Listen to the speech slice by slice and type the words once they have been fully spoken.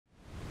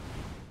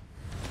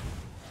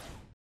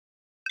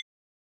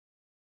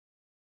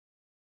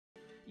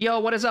Yo,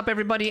 what is up,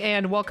 everybody,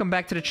 and welcome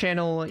back to the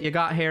channel. You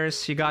got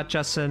Harris, you got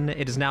Justin.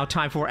 It is now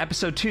time for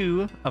episode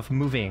 2 of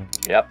Moving.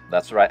 Yep,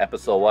 that's right.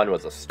 Episode 1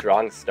 was a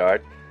strong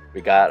start. We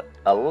got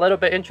a little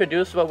bit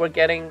introduced what we're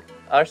getting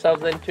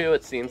ourselves into.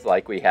 It seems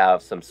like we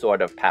have some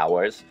sort of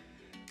powers.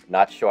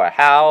 Not sure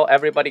how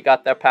everybody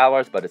got their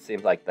powers, but it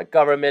seems like the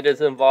government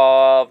is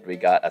involved. We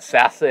got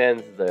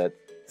assassins.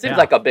 Seems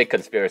like a big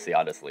conspiracy,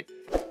 honestly.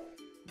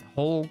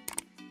 Whole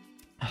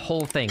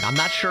thing. I'm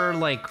not sure,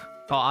 like,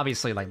 well,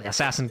 obviously, like, the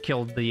assassin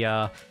killed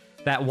the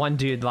that one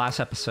dude last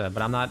episode,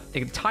 but I'm not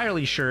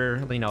entirely sure,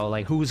 you know,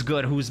 like, who's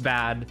good, who's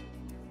bad.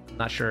 I'm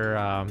not sure.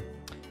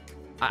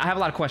 I have a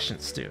lot of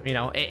questions too. You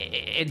know,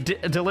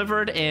 it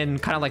delivered in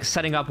kind of like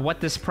setting up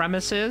what this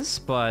premise is,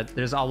 but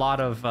there's a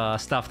lot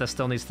of stuff that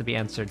still needs to be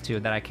answered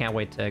too that I can't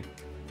wait to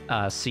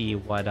see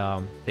what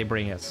they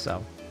bring us.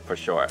 So for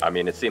sure. I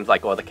mean, it seems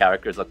like all the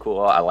characters are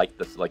cool. I like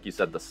this, like you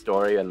said, the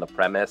story and the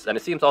premise, and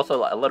it seems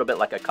also a little bit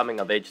like a coming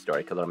of age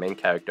story because our main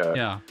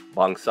character,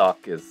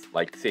 Bong-seok, is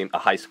like a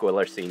high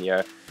schooler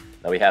senior.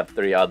 Then we have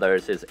 3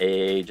 others his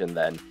age, and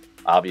then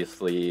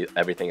obviously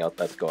everything else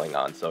that's going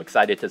on. So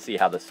excited to see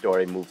how the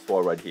story moves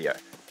forward here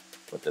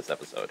with this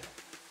episode.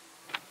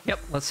 Yep,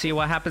 let's see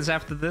what happens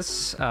after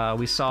this.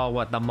 We saw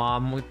what the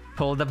mom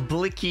pulled the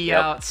blicky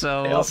out,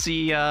 so we'll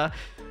see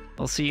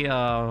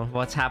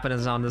what's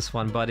happening on this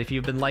one. But if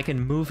you've been liking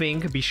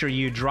Moving, be sure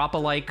you drop a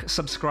like,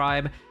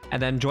 subscribe,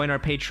 and then join our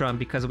Patreon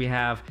because we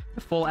have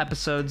the full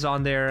episodes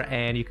on there,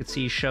 and you can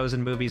see shows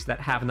and movies that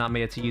have not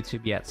made it to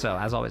YouTube yet. So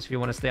as always, if you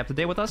want to stay up to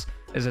date with us,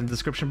 it's in the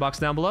description box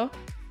down below.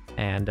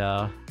 And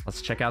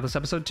let's check out this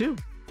episode 2.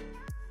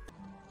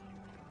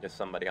 There's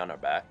somebody on her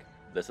back.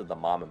 This is the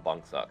mom and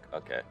Bong-seok.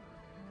 Okay.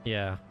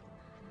 Yeah.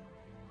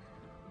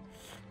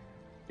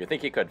 You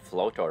think he could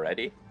float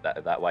already?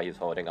 That why he's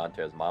holding on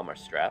to his mom or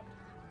strapped?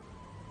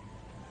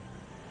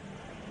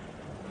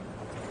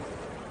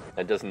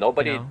 And does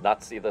nobody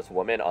not see this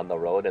woman on the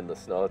road in the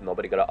snow? Is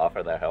nobody gonna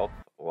offer their help?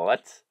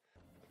 What?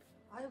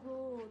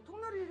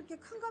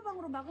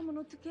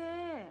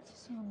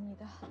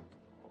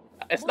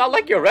 It's not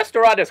like your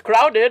restaurant is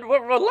crowded.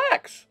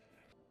 Relax.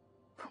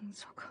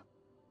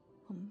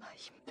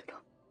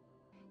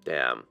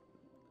 Damn.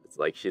 It's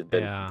like she's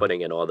been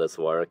putting in all this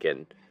work,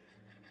 and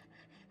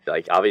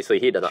like obviously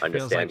he doesn't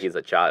understand he's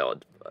a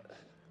child. But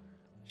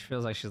she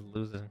feels like she's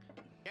losing.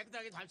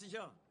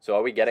 So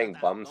are we getting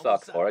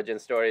Bong-seok's origin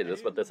story? Is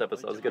this what this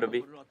episode is gonna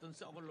be?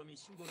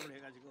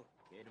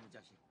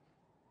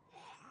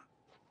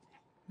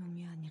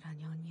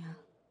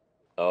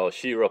 Oh,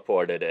 she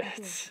reported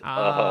it.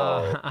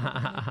 Oh.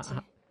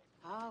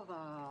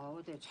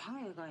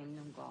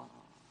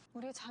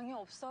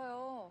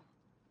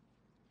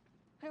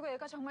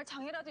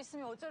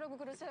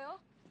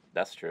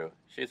 That's true.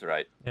 She's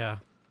right. Yeah.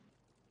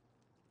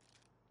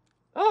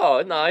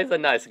 Oh, no, he's a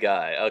nice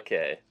guy.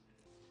 Okay.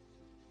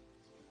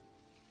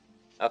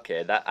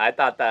 Okay, I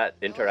thought that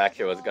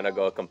interaction was gonna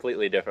go a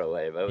completely different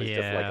way, but it was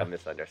just like a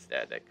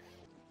misunderstanding.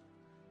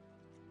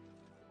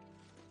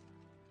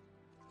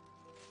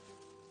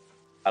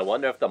 I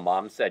wonder if the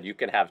mom said you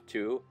can have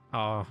 2.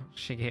 Oh,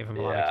 she gave him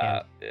a lot of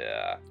candy.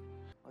 Yeah.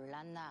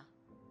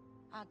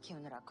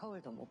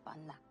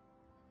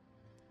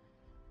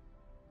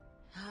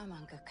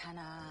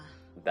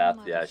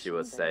 That's she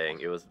was saying.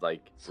 It was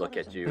like, look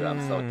at you,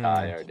 I'm so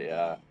tired.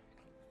 Yeah.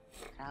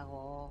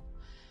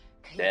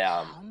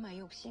 Damn.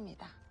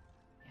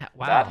 Yeah,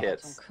 wow. That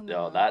hits.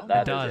 No, that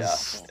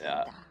does.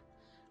 Yeah.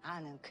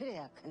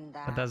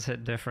 That does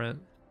hit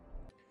different.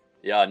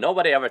 Yeah,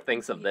 nobody ever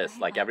thinks of this.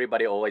 Like,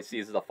 everybody always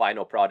sees the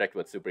final product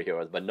with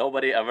superheroes, but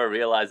nobody ever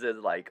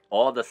realizes, like,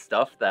 all the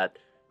stuff that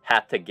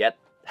had to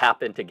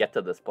happen to get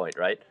to this point,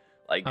 right?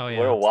 Like,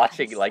 we're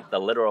watching, like, the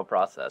literal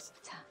process.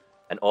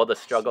 And all the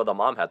struggle the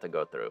mom had to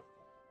go through.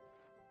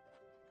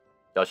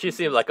 Yo, she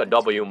seems like a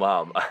W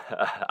mom.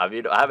 I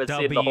mean, I haven't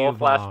seen the whole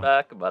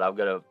flashback, but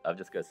I'm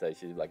just gonna say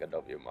she's like a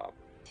W mom.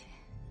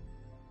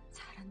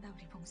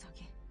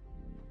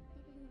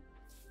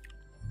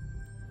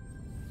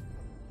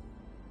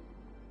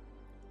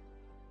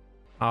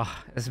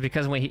 Oh, it's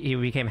because when he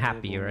became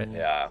happy, right?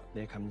 Yeah.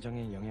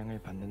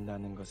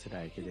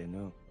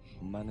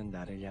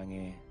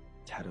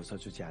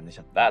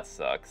 That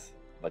sucks,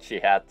 but she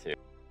had to.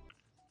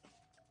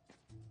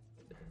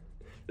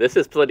 This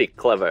is pretty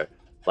clever.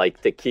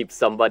 Like, to keep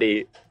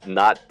somebody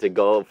not to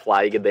go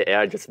flying in the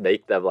air, just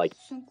make them, like,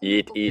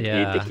 eat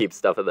to keep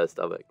stuff in their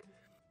stomach.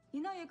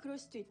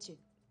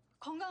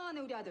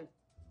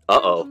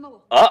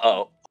 Uh-oh.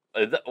 Uh-oh.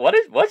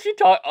 What's she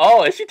talking?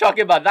 Oh, is she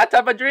talking about that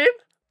type of dream?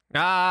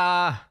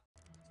 Does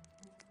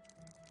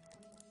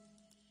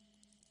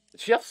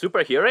she have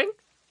super hearing?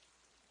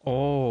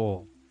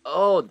 Oh.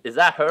 Oh, is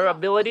that her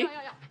ability?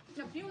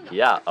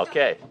 Yeah,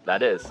 okay,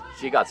 that is.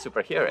 She got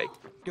super hearing.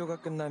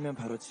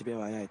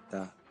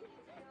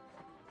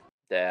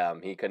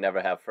 Damn, he could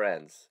never have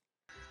friends.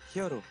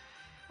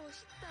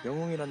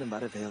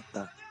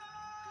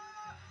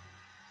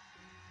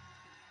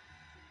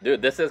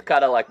 Dude, this is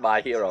kind of like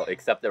My Hero,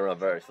 except in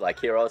reverse. Like,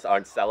 heroes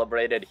aren't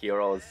celebrated,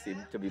 heroes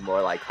seem to be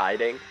more like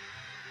hiding.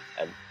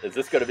 And is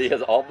this gonna be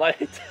his All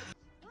Might?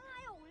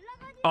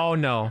 Oh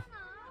no.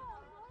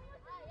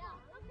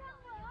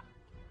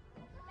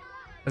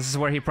 This is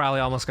where he probably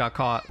almost got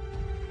caught.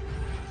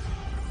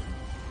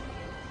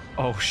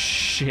 Oh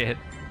shit.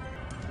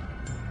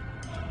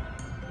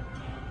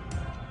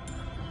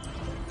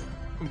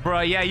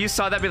 Bro, yeah, you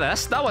saw that, be like,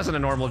 that wasn't a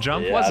normal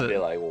jump, Yeah, was I'd it? be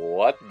like,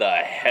 what the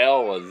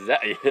hell was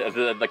that?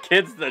 The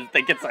kids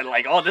think it's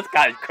like, oh, this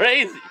guy's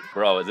crazy.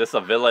 Bro, is this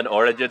a villain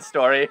origin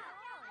story?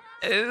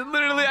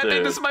 Literally, I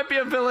think this might be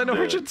a villain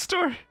origin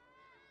story.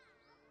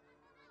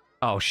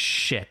 Oh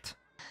shit.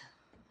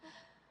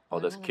 Oh,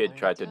 this kid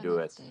tried to do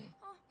it.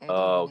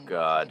 Oh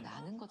god.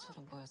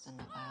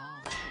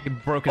 He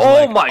broke his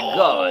leg. Oh my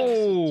god!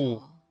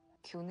 Oh.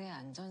 교내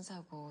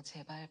안전사고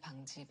재발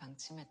방지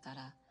방침에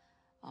따라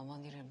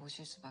어머니를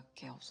모실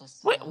수밖에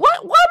없었어요. Wait,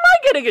 what? Why am I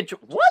getting it?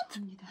 What?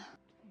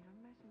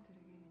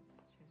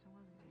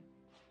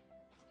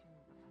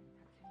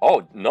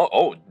 Oh no!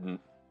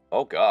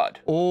 Oh god!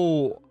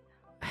 Oh,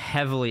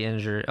 heavily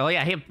injured. Oh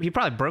yeah, he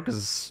probably broke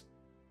his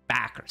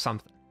back or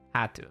something.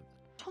 Had to.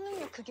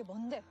 초능력 그게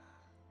뭔데?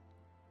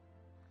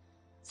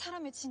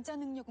 사람의 진짜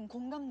능력은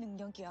공감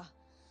능력이야.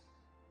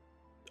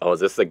 Oh, is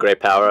this the great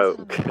power?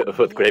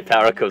 With great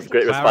power comes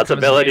great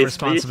responsibility.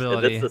 Speech? Is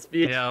this the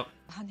speech? Yeah.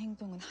 한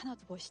행동은 하나도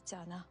멋있지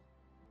않아.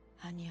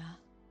 아니야.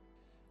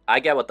 I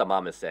get what the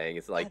mom is saying.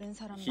 It's like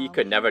he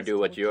could never do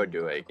what you're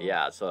doing.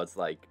 Yeah, so it's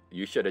like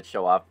you shouldn't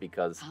show up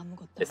because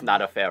it's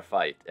not a fair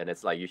fight, and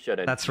it's like you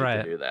shouldn't That's need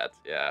right. to do that.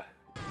 Yeah.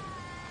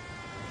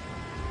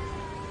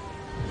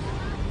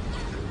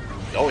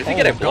 Oh, is he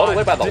getting blown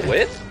away by the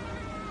wind?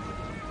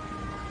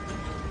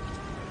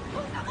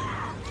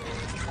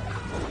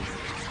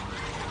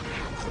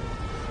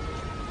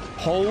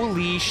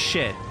 Holy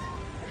shit.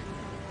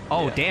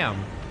 Oh Yeah.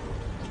 damn.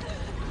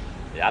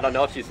 Yeah, I don't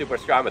know if she's super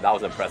strong, but that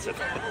was impressive.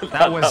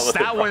 That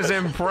was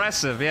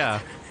impressive, yeah.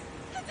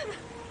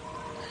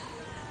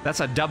 That's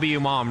a W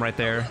mom right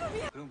there.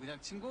 그럼 그냥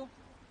친구?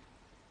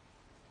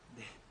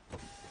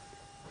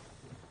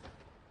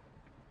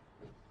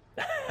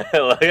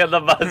 Look at the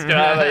bus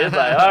driver. He's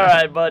like, all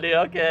right, buddy,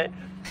 okay.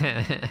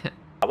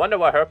 I wonder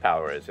what her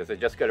power is. Is it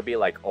just going to be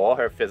like all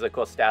her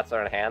physical stats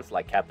are enhanced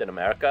like Captain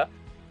America?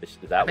 Is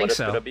that what it's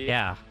going to be?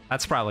 Yeah,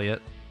 that's probably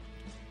it.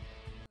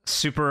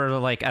 Super,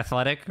 like,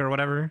 athletic or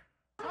whatever.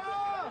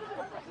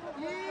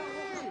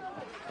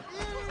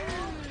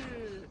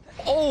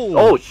 Oh!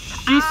 Oh,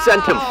 she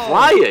sent him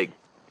flying!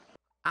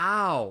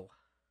 Ow!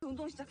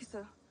 운동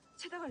시작했어요.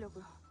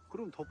 찾아가려고요.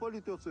 그럼 더 빨리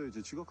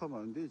뛰었어야지.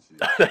 지각하면 안 되지.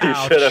 You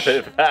should have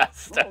been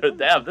faster.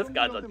 Damn, this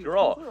guy's a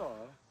draw.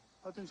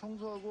 하여튼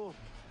청소하고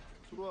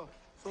들어와.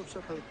 수업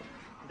시작하겠다.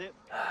 네.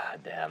 Ah,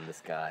 damn,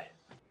 this guy.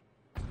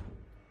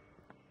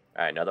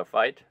 Alright, another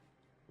fight.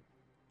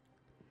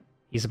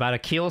 He's about to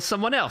kill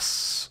someone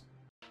else.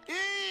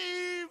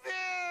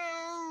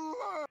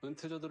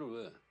 은퇴자들을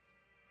왜?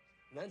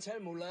 난 잘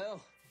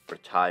몰라요.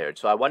 Retired.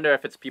 So I wonder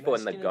if it's people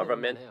in the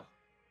government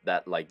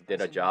that like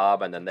did a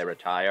job and then they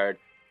retired.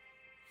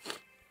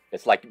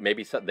 It's like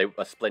maybe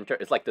a splinter.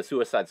 It's like the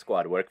Suicide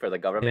Squad work for the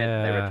government.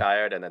 Yeah. They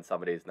retired and then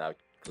somebody's now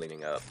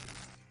cleaning up.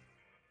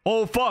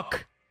 Oh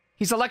fuck!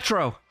 He's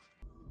Electro.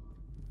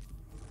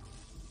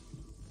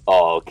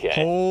 Oh, okay.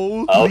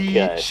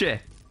 Holy Okay.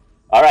 shit!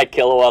 All right,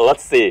 Killua.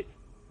 Let's see.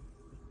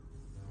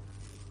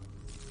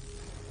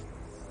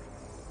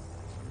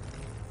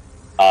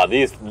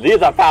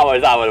 These are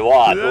powers I would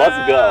want.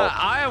 Let's go.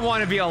 I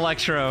want to be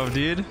Electro,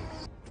 dude.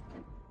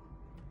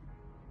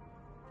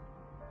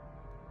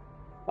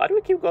 Why do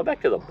we keep going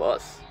back to the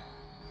bus?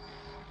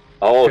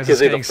 Oh,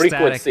 because it's of the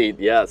frequency. static.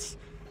 Yes.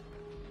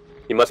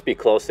 He must be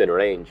close in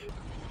range.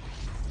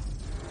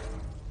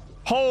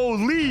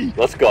 Holy!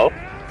 Let's go.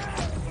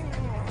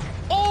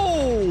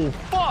 Oh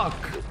fuck!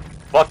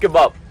 Fuck him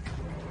up.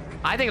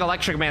 I think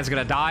Electric Man's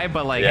gonna die,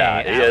 but like,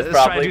 Yeah, hey, he is let's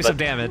try to probably, do some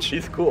but damage.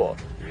 He's cool.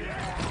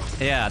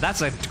 Yeah,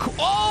 that's a cool.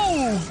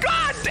 Oh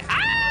god!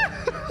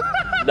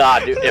 Ah! Nah,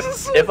 dude.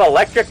 If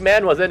Electric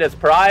Man was in his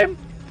prime,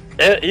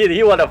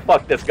 he would have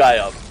fucked this guy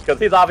up because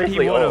he's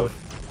obviously old.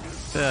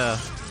 Yeah.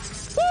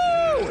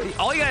 Woo!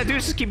 All you gotta do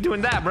is just keep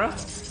doing that, bro.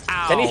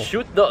 Ow. Can he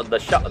shoot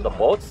the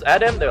bolts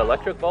at him? The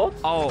electric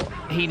bolts? Oh,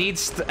 he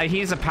needs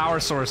a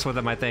power source with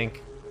him, I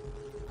think.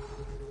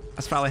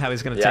 That's probably how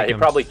he's gonna Yeah, take he him.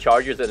 probably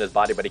charges in his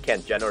body, but he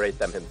can't generate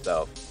them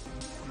himself.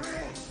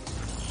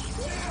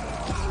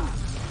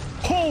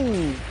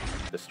 Oh!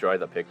 Destroy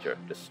the picture.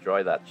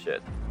 Destroy that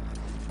shit.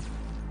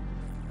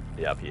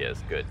 Yep, he is.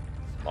 Good.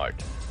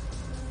 Smart.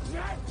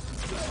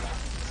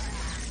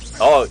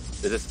 Oh,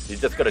 he's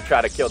just gonna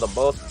try to kill them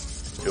both?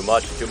 Too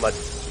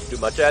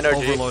much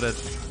energy. Overloaded.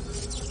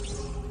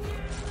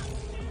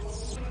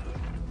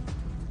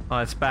 Oh,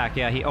 it's back.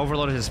 Yeah, he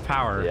overloaded his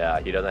power. Yeah,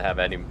 he doesn't have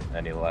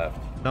any left.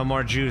 No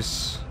more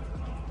juice.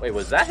 Wait,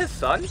 was that his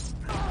son?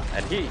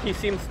 And he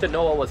seems to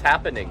know what was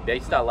happening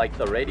based on like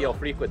the radio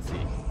frequency,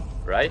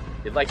 right?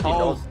 It's like he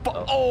knows.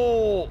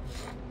 Oh!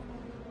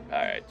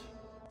 Alright.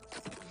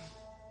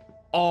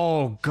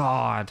 Oh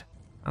god.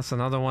 That's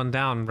another one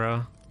down,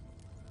 bro.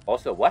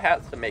 Also, what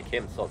has to make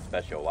him so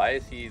special? Why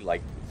is he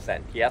like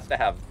sent? He has to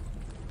have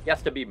He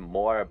has to be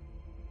more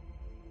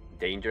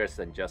dangerous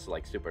than just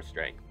like super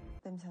strength.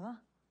 냄새나?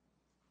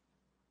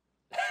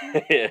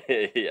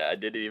 Yeah, I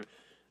didn't even.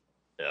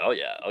 Oh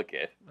yeah,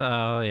 okay.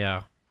 Oh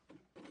yeah.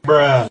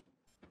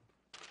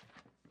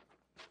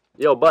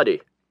 Yo,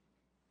 buddy.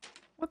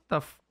 What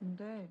the?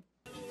 근데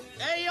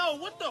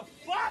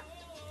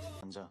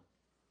앉아.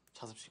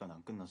 차습 시간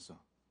안 끝났어.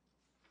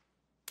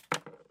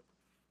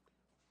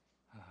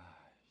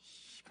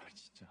 씨발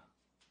진짜.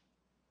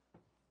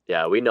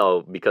 Yeah, we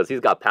know because he's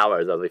got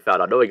powers as we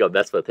found out. No, we go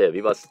mess with him.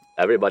 He must.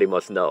 Everybody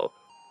must know.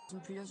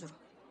 좀 빌려주라.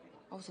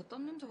 어서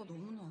땀 냄새가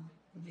너무 나.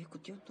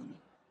 믿고 뛰었더니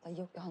나 이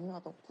어깨 하느라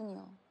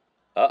덕분이야.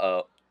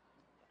 Uh-oh.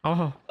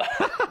 Oh.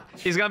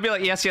 He's gonna be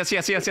like, yes, yes,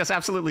 yes, yes, yes,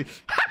 absolutely.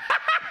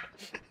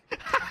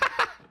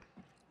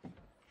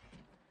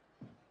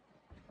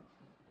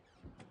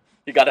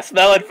 You gotta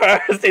smell it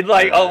first. He's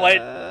like, oh wait.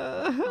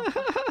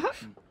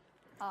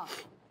 아,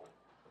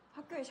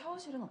 학교에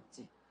샤워실은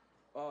없지?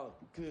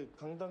 그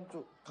강당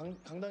쪽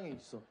강당에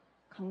있어.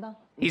 강당?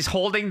 He's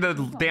holding the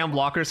damn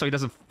locker so he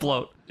doesn't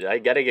float. Yeah,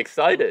 getting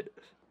excited.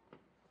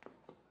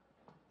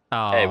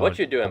 Oh, Hey, what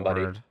you doing,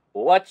 buddy? Lord.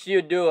 What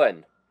you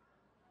doing?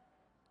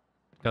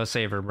 Go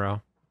save her,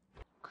 bro.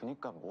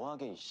 그니까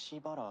뭐하게 이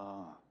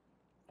씨발아.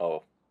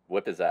 Oh,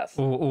 whip his ass.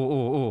 Ooh, ooh,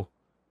 ooh, ooh.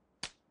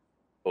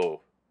 Oh,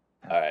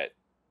 all right.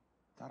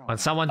 When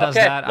someone does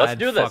Okay, that, let's I'd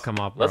do this. fuck him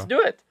up, bro. Let's do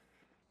it.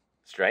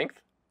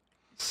 Strength.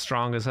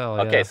 Strong as hell,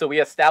 Okay, yeah. so we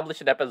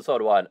established in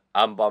episode 1,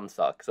 I'm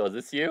Bong-seok. So is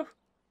this you?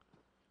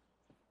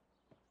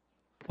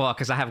 Well,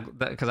 because I have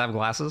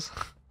glasses.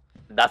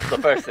 That's the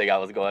first thing I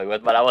was going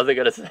with, but I wasn't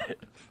gonna say it.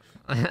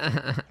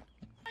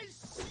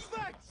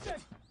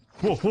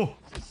 Whoa, whoa.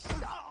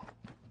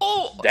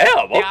 Oh! Damn,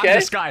 okay. Yeah, I'm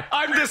this guy.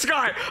 I'm this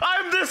guy.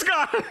 I'm this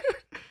guy.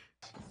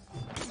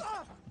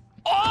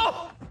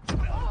 Oh!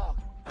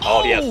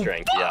 Oh, he has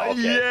strength. Yeah,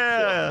 okay.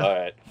 Yeah. So, all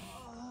right.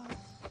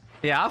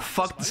 Yeah, I'll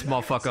fuck this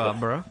motherfucker up,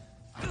 bro.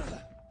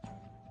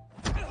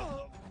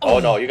 Oh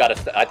no, you gotta.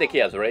 I think he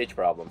has rage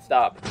problems.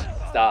 Stop.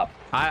 Stop.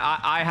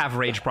 I have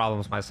rage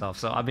problems myself,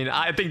 so I mean,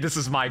 I think this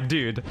is my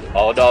dude.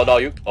 Oh no, no,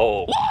 you.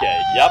 Oh,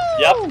 okay.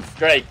 Yep.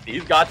 Strength.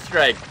 He's got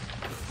strength.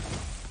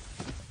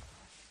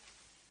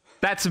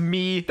 That's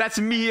me. That's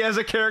me as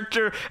a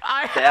character.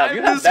 Damn,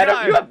 you have this better.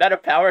 guy. You have better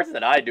powers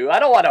than I do. I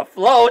don't want to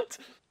float.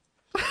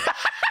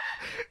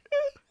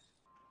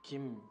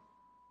 김봉석.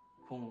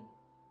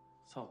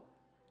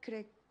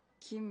 그래,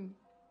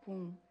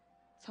 김봉석.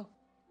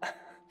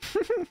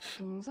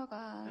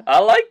 봉석아. I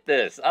like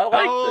this. I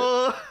like this.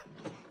 Oh.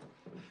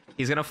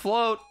 He's gonna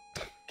float.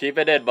 Keep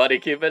it in, buddy.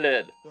 Keep it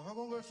in.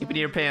 Keep it in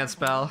your pants,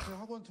 pal.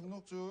 학원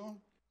등록 중.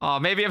 Oh,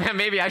 maybe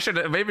I should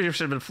have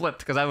been flipped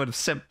because I would have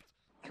simped.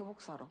 교복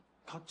사러.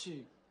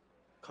 같이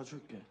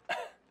가줄게.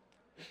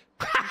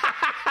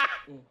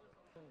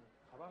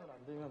 가방을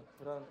안 들면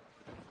불안.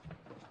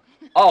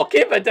 Oh,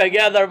 keep it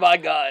together, my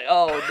guy.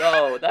 Oh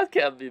no, that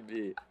can't be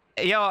me.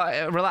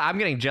 Yo, relax. I'm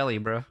getting jelly,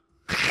 bro.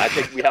 I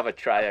think we have a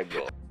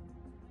triangle.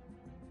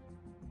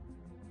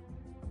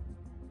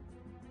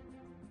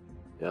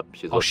 Yep,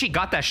 she's. Oh, she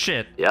got that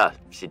shit. Yeah,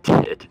 she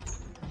did.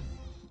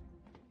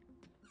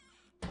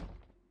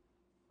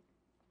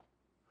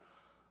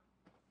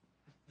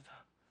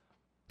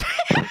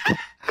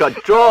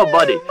 Control,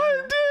 buddy.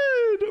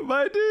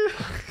 My dude.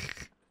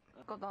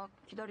 아까 나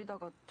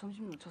기다리다가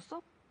점심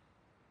놓쳤어?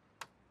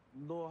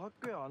 너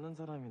학교에 아는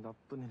사람이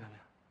나뿐이라면.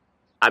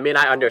 I mean,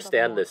 I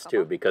understand this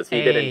too because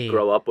he Hey. didn't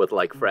grow up with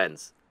like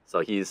friends, so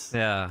he's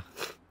Yeah.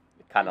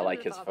 kind of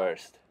like his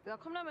first. 내가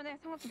컵라면에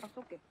삼각김밥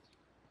쏠게.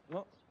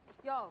 어?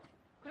 야,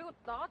 그리고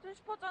나 같은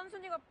슈퍼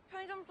짠순이가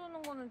편의점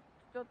쏘는 거는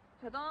진짜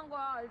대단한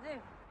거야,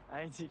 알지?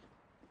 알지.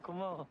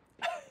 고마워.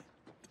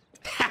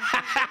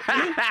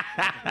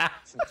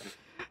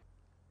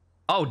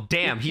 Oh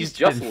damn, he's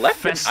Just been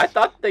left him. I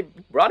thought they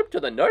brought him to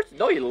the nurse.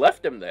 No, he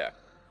left him there.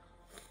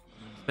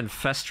 been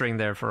festering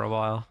there for a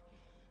while.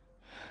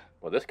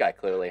 Well, this guy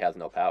clearly has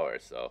no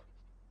powers, so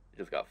he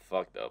just got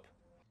fucked up.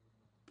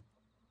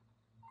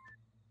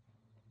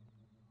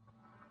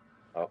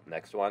 Oh,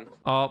 next one.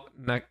 Oh,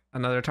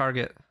 another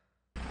target.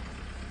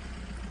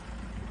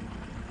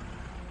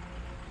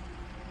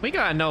 We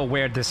gotta know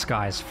where this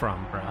guy's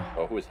from, bro.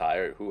 Oh,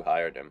 who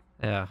hired him?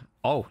 Yeah.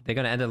 Oh, they're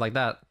gonna end it like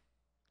that.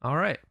 All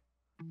right.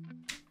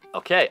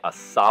 Okay, a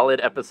solid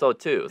episode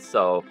 2.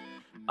 So,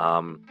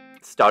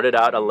 started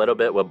out a little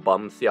bit with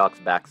Bong-seok's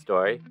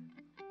backstory.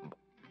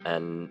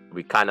 And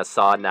we kind of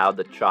saw now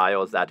the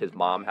trials that his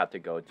mom had to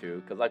go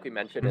to. Because like we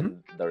mentioned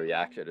in the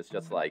reaction, it's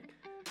just like,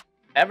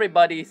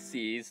 everybody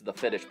sees the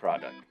finished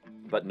product.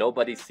 But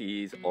nobody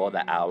sees all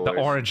the hours. The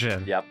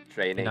origin. Yep,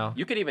 training. You know?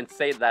 You could even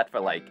say that for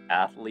like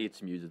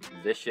athletes,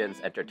 musicians,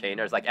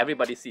 entertainers. Like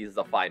everybody sees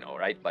the final,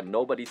 right? But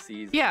nobody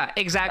sees Yeah,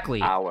 exactly.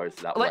 the hours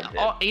that Like, went in.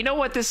 oh, you know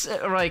what this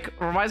like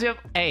reminds me of?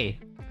 Hey,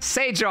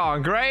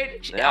 Sejong,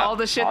 right? Yeah, All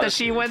the shit that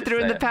honestly, she you went could through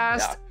in say the it,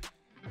 past,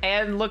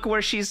 and look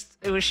where she's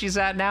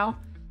at now.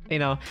 You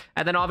know,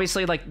 and then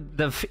obviously like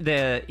the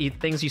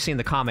things you see in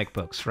the comic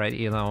books, right?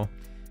 You know,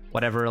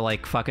 whatever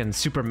like fucking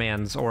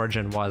Superman's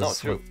origin was. No,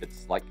 true. with,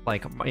 It's like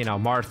you know,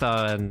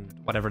 Martha and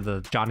whatever,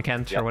 the John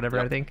Kent or whatever,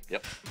 I think.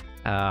 Yep.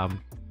 And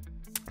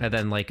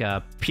then like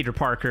Peter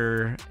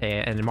Parker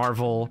and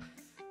Marvel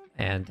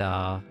and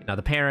you know,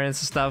 the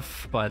parents and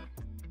stuff, but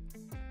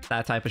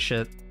that type of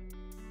shit.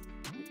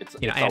 It's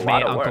You know, it's Aunt a May,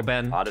 lot of Uncle work,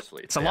 Ben.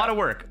 honestly. It's a lot of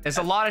work. It's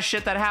a lot of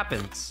shit that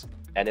happens.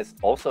 And it's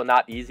also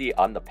not easy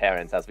on the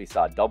parents, as we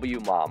saw. W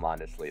Mom,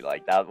 honestly,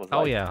 like that was. Oh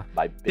like, yeah.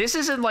 my big... This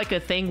isn't like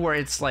a thing where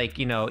it's like,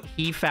 you know,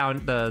 he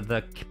found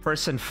the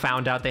person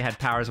found out they had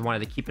powers and wanted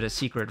to keep it a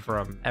secret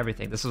from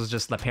everything. This was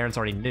just the parents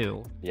already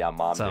knew. Yeah,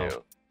 Mom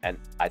knew, and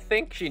I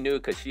think she knew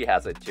because she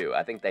has it too.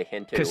 I think they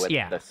hinted with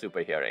the super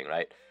hearing,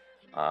 right?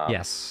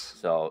 Yes.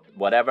 So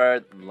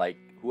whatever, like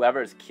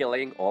whoever's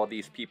killing all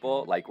these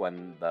people, like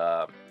when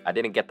I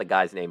didn't get the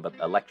guy's name, but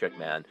Electric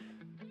Man.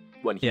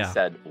 When he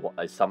said,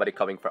 is somebody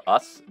coming for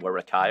us? We're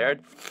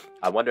retired.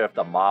 I wonder if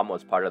the mom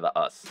was part of the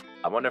us.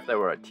 I wonder if they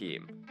were a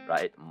team,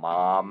 right?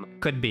 Mom.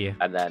 Could be.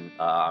 And then,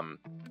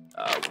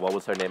 what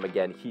was her name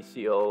again?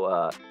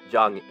 Hui-soo,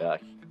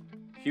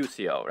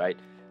 Hui-soo, right?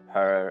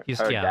 Her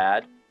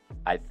dad,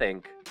 I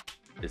think,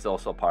 is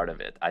also part of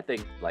it. I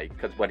think, like,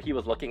 because when he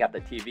was looking at the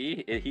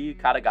TV, he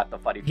kind of got the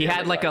funny feeling. He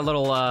had like a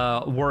little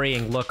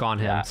worrying look on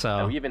him, yeah. so.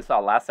 And we even saw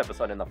last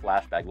episode in the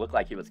flashback, looked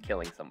like he was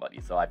killing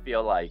somebody. So I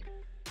feel like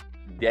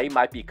they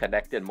might be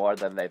connected more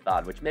than they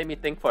thought, which made me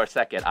think for a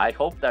second, I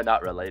hope they're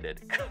not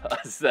related,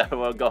 because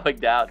we're going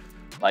down.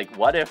 Like,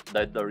 what if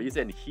the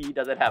reason he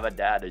doesn't have a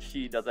dad and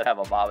she doesn't have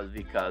a mom is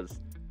because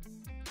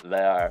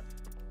they're...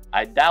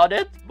 I doubt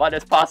it, but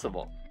it's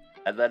possible.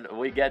 And then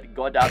we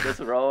go down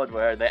this road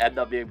where they end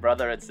up being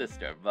brother and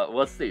sister, but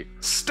we'll see.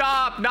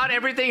 Stop! Not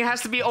everything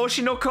has to be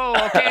Oshinoko,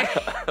 okay?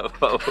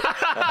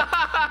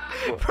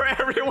 For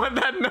everyone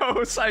that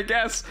knows, I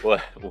guess.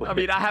 I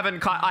mean, I haven't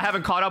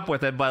caught up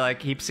with it, but I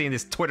keep seeing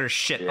this Twitter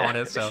shit on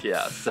it, so.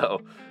 Yeah,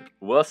 so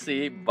we'll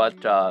see, but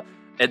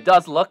it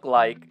does look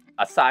like,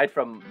 aside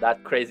from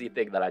that crazy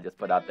thing that I just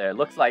put out there, it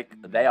looks like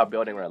they are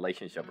building a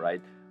relationship, right?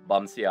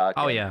 Bong-seok.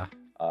 Oh, yeah.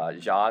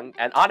 Zhang,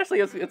 and honestly,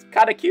 it's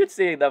kind of cute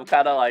seeing them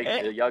kind of like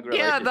a young relationship.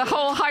 Yeah, the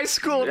whole high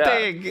school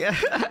thing.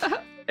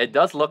 It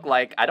does look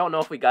like, I don't know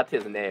if we got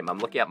his name. I'm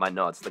looking at my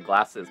notes. The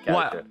glasses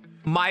character.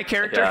 What? My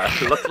character?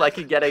 Yeah, it looks like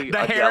he's getting the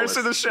Harris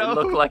in the show. It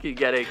looks like he's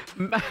getting.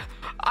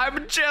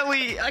 I'm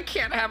jelly. I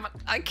can't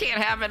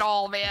have it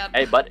all, man.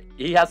 Hey, but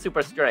he has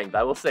super strength.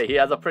 I will say he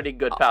has a pretty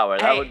good power.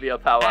 That would be a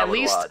power I would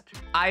want. At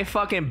least I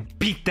fucking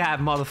beat that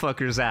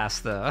motherfucker's ass,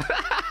 though.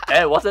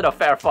 Hey, it wasn't a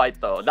fair fight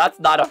though.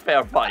 That's not a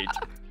fair fight.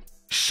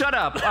 Shut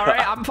up, all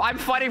right? I'm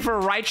fighting for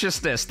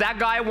righteousness. That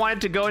guy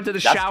wanted to go into the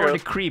shower to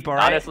creep, all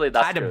right? Honestly,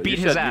 that's I had to beat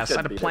his ass. I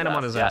had to plant him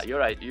on his ass. Yeah, you're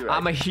right.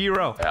 I'm a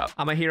hero. Yeah.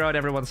 I'm a hero at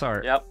everyone's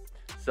heart. Yep.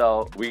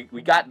 So we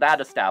got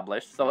that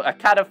established. So I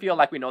kind of feel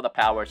like we know the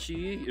power.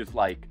 She is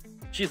like,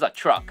 she's a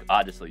truck,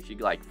 honestly. She's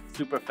like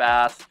super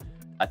fast,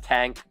 a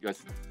tank.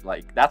 Just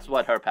like, that's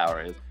what her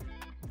power is.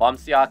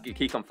 Bong-seok,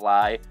 he can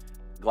fly.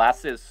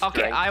 Glasses. Okay,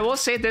 strength. I will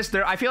say this.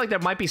 I feel like there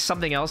might be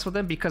something else with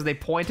him because they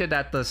pointed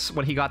at this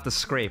when he got the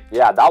scrape.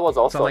 Yeah, that was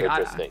also so, like,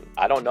 interesting.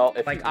 I don't know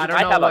if like he I don't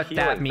might know have what a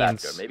that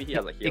means. Factor. Maybe he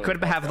has a healing. He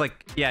could have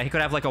like he could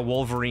have like a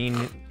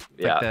Wolverine.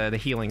 Like the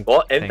healing.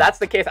 Well, if thing. that's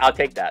the case, I'll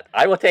take that.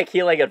 I will take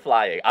healing and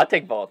flying. I'll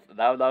take both.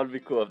 That would be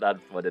cool if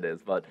that's what it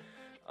is. But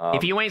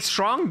if you ain't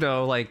strong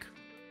though, like.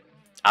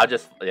 I'll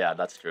just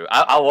that's true.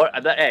 I'll work.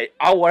 Hey,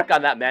 I'll work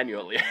on that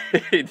manually.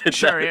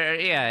 Sure.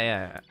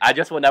 Yeah. I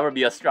just will never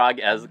be as strong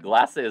as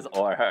Glasses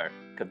or her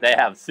because they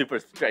have super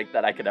strength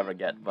that I could never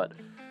get. But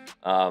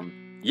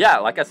yeah,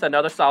 like I said,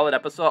 another solid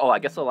episode. Oh, I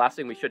guess the last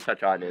thing we should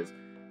touch on is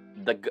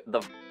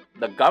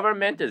the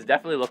government is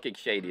definitely looking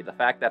shady. The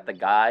fact that the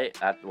guy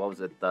at what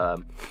was it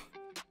the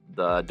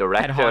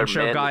director Head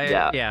honcho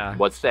guy,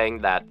 was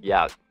saying that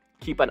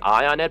keep an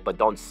eye on it but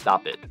don't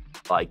stop it.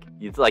 Like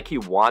it's like he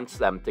wants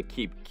them to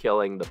keep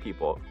killing the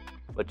people,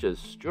 which is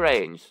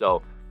strange.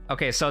 So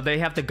okay, so they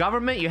have the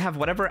government. You have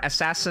whatever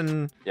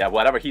assassin. Yeah,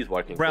 whatever he's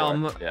working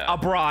realm for.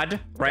 abroad,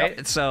 right?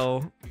 Yep.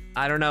 So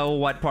I don't know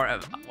what part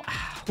of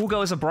who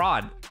goes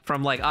abroad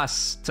from like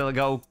us to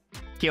go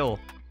kill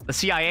the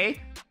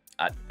CIA.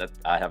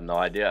 I have no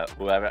idea.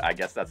 Whoever, I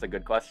guess that's a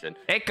good question.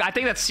 I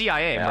think that's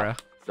CIA, bro.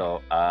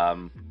 So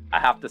I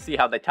have to see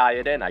how they tie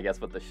it in, I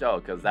guess, with the show,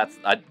 because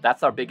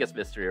that's our biggest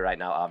mystery right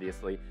now,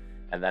 obviously.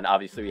 And then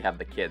obviously we have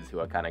the kids who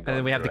are kind of going. And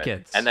then we have the it.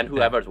 kids. And then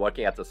whoever's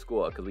working at the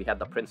school, because we had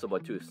the principal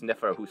too,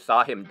 Sniffer, who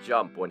saw him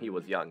jump when he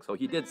was young, so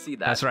he did see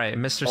that. That's right,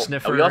 Mr.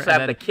 Sniffer. And we also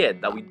have the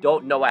kid that we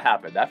don't know what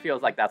happened. That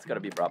feels like that's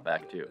gonna be brought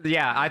back too.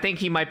 Yeah, I think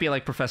he might be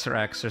like Professor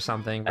X or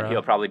something, bro. And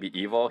he'll probably be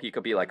evil. He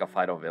could be like a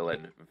final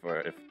villain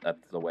if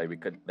that's the way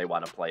they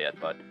want to play it.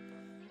 But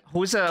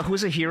who's a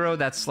hero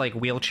that's like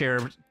wheelchair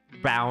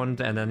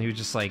bound and then who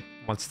just like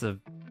wants to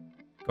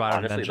go out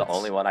on vengeance? Honestly, the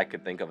only one I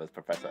could think of is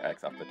Professor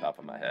X off the top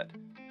of my head.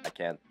 I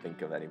can't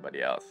think of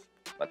anybody else.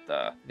 But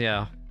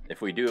yeah,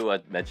 if we do,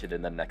 mention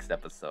in the next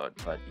episode.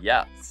 But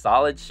yeah,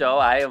 solid show.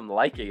 I am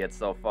liking it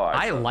so far.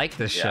 I like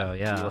this show,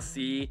 yeah. We will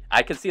see.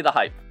 I can see the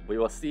hype. We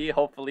will see,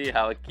 hopefully,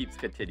 how it keeps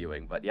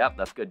continuing. But yeah,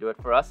 that's going to do it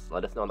for us.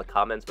 Let us know in the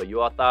comments what you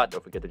all thought.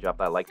 Don't forget to drop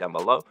that like down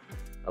below.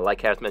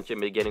 Like Harris mentioned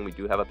in the beginning, we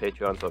do have a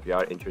Patreon, so if you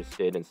are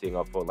interested in seeing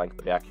our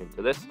full-length reaction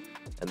to this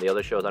and the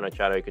other shows on our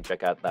channel, you can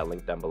check out that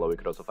link down below. We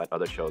could also find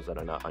other shows that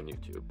are not on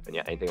YouTube. And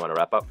yeah, anything you want to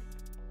wrap up?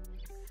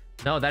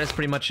 No, that is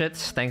pretty much it.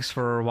 Thanks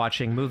for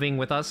watching Moving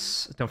with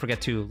us. Don't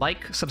forget to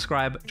like,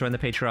 subscribe, join the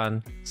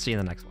Patreon. See you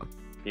in the next one.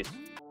 Peace.